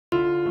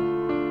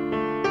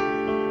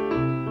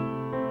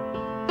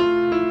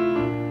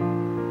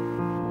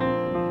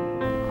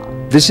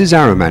This is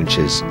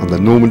Arromanches on the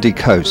Normandy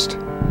coast.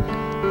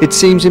 It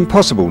seems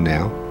impossible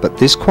now, but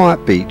this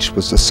quiet beach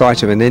was the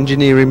site of an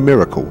engineering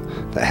miracle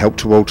that helped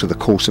to alter the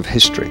course of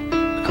history,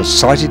 because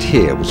sited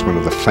here was one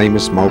of the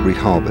famous Mulberry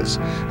Harbours,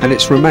 and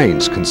its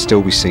remains can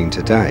still be seen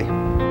today.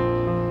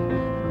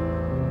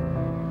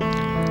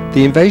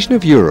 The invasion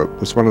of Europe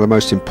was one of the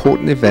most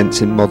important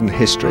events in modern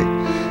history,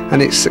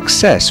 and its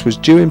success was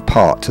due in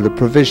part to the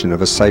provision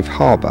of a safe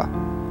harbour.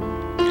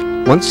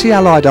 Once the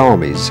Allied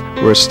armies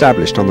were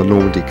established on the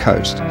Normandy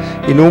coast,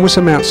 enormous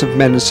amounts of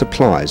men and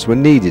supplies were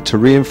needed to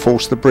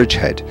reinforce the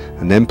bridgehead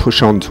and then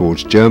push on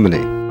towards Germany.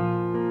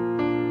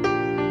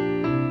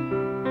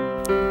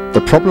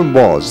 The problem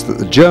was that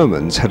the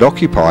Germans had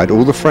occupied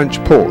all the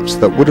French ports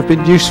that would have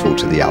been useful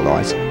to the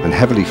Allies and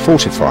heavily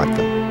fortified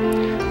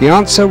them. The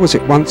answer was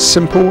at once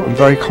simple and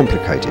very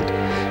complicated.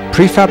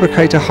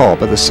 Prefabricate a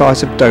harbour the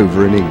size of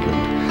Dover in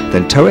England,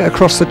 then tow it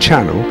across the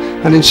Channel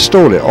and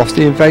install it off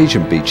the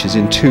invasion beaches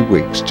in 2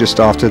 weeks just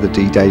after the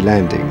D-Day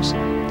landings.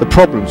 The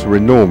problems were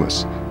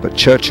enormous, but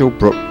Churchill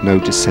brooked no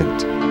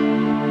dissent.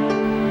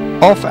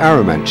 Off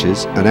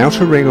Arromanches, an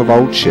outer ring of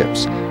old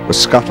ships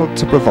was scuttled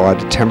to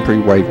provide a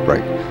temporary wave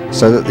break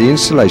so that the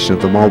installation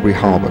of the Mulberry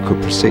Harbour could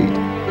proceed.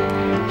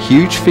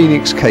 Huge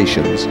Phoenix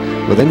caissons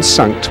were then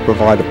sunk to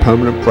provide a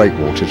permanent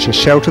breakwater to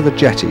shelter the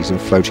jetties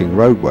and floating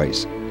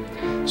roadways.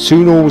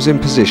 Soon all was in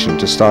position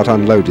to start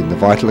unloading the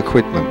vital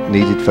equipment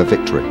needed for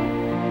victory.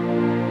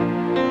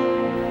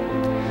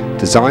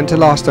 Designed to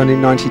last only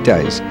 90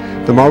 days,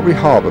 the Mulberry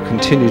Harbour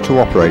continued to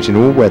operate in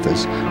all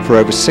weathers for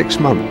over 6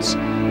 months,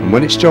 and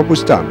when its job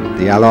was done,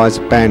 the Allies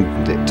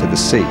abandoned it to the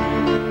sea.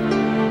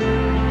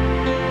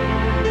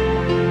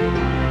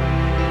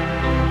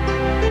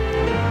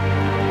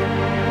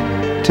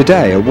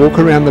 Today, a walk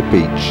around the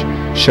beach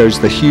shows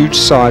the huge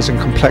size and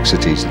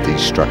complexities of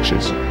these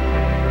structures.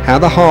 How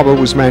the harbour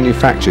was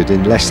manufactured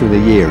in less than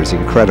a year is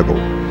incredible,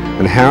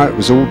 and how it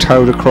was all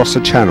towed across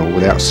the Channel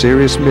without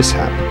serious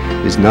mishap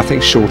is nothing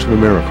short of a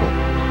miracle.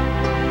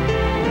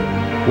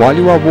 While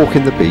you are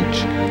walking the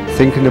beach,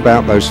 thinking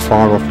about those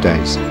far-off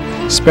days,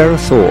 spare a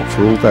thought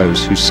for all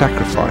those whose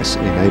sacrifice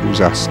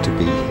enables us to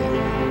be here.